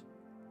much.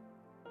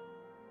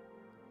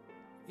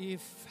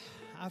 If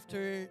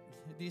after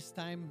this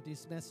time,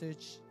 this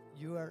message,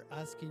 you are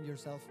asking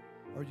yourself,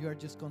 or you are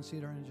just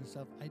considering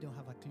yourself, I don't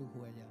have a clue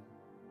who I am.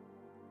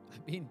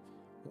 I've been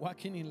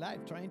walking in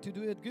life, trying to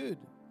do it good.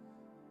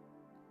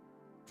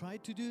 Trying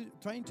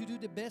to do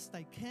the best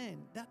I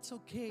can. That's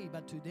okay,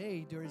 but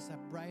today there is a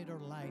brighter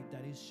light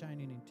that is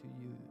shining into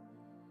you.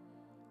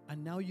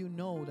 And now you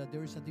know that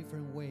there is a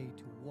different way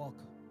to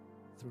walk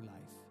through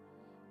life.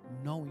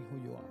 Knowing who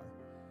you are.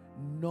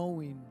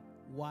 Knowing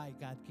why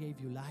God gave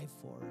you life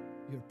for,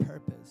 your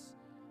purpose,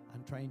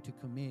 and trying to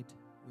commit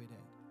with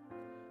it.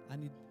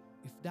 And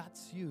if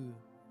that's you,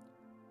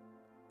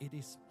 it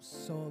is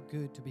so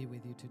good to be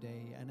with you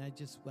today. And I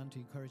just want to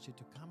encourage you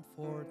to come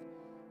forth,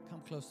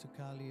 come close to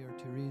Kali or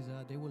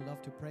Teresa. They would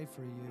love to pray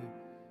for you.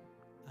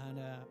 And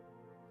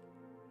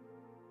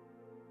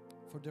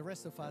for the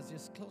rest of us,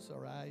 just close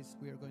our eyes.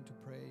 We are going to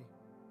pray.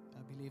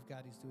 I believe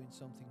God is doing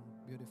something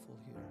beautiful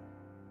here.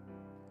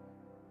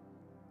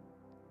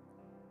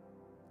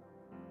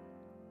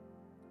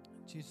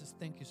 Jesus,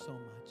 thank you so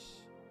much.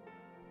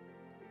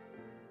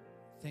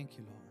 Thank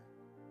you, Lord.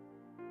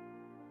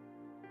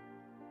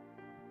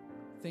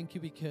 Thank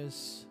you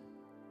because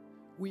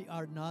we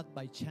are not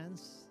by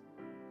chance.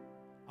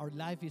 Our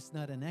life is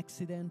not an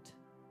accident.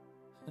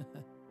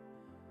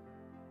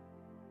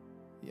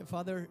 Yeah,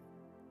 Father,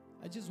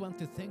 I just want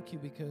to thank you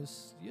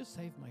because you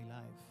saved my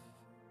life.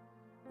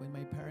 When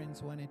my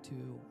parents wanted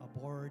to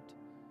abort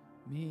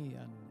me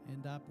and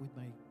end up with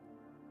my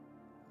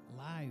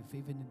life,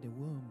 even in the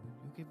womb,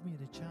 you gave me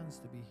the chance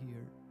to be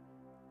here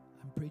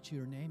and preach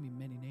your name in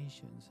many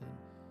nations. And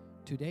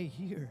today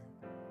here,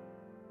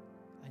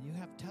 and you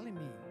have telling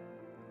me,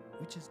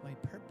 which is my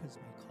purpose,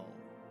 my call.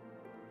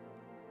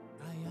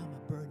 I am a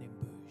burning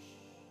bush,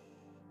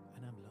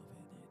 and I'm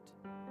loving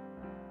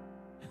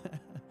it.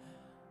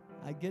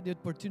 I get the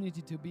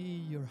opportunity to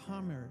be your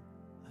hammer.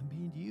 I'm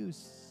being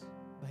used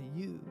by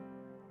you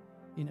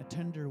in a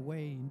tender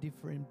way in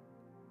different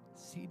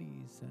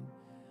cities, and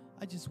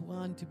I just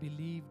want to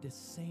believe the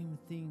same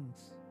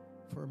things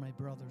for my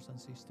brothers and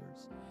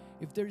sisters.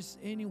 If there is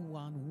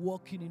anyone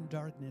walking in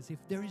darkness,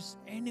 if there is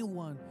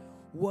anyone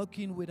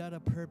walking without a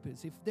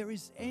purpose, if there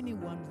is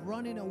anyone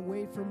running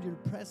away from your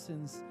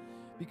presence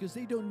because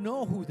they don't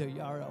know who they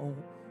are or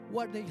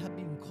what they have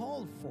been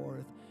called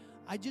for,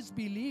 I just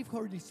believe,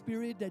 Holy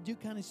Spirit, that you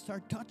can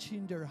start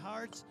touching their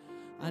hearts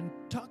and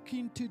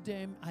talking to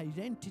them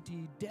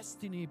identity,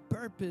 destiny,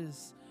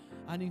 purpose,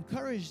 and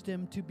encourage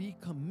them to be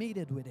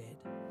committed with it.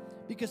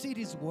 Because it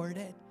is worth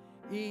it.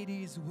 It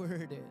is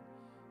worth it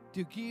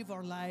to give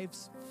our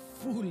lives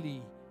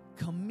fully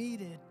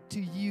committed to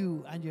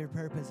you and your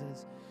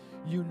purposes.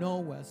 You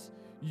know us.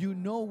 You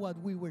know what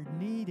we were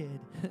needed.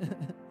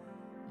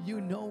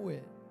 You know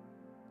it.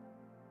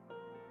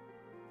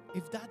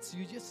 If that's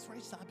you, just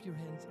raise up your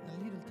hands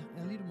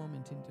a little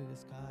moment into the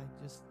sky.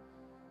 Just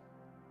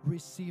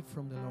receive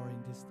from the Lord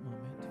in this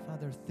moment.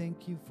 Father,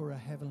 thank you for a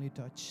heavenly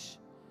touch.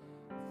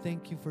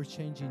 Thank you for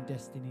changing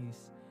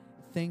destinies.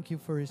 Thank you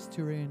for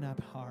stirring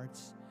up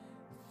hearts.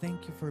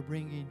 Thank you for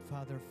bringing,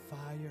 Father,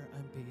 fire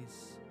and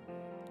peace.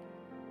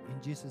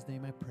 In Jesus'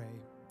 name I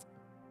pray.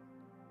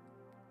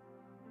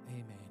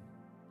 Amen.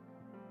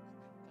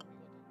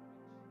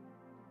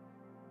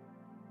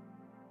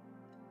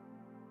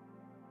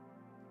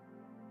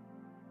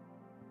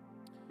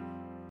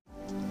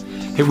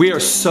 Hey, we are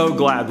so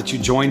glad that you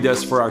joined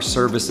us for our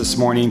service this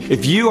morning.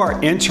 If you are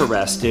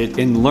interested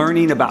in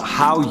learning about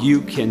how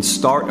you can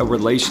start a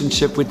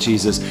relationship with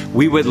Jesus,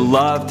 we would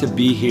love to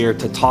be here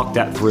to talk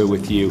that through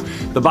with you.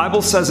 The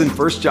Bible says in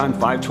 1 John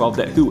 5:12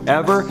 that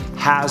whoever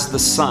has the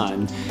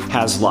Son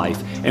has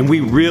life. And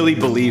we really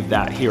believe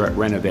that here at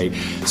Renovate.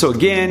 So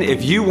again,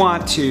 if you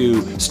want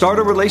to start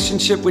a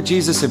relationship with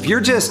Jesus, if you're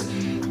just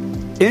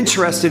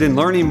interested in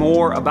learning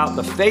more about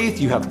the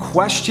faith, you have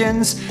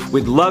questions,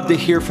 we'd love to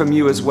hear from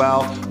you as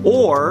well.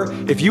 Or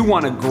if you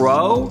want to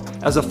grow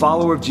as a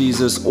follower of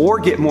Jesus or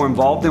get more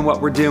involved in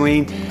what we're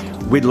doing,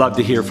 we'd love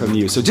to hear from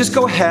you. So just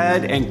go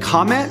ahead and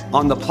comment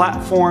on the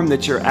platform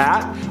that you're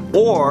at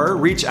or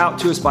reach out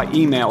to us by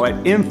email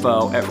at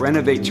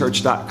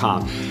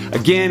info@renovatechurch.com.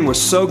 Again, we're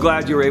so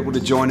glad you were able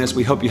to join us.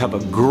 We hope you have a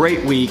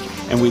great week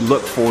and we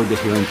look forward to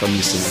hearing from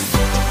you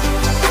soon.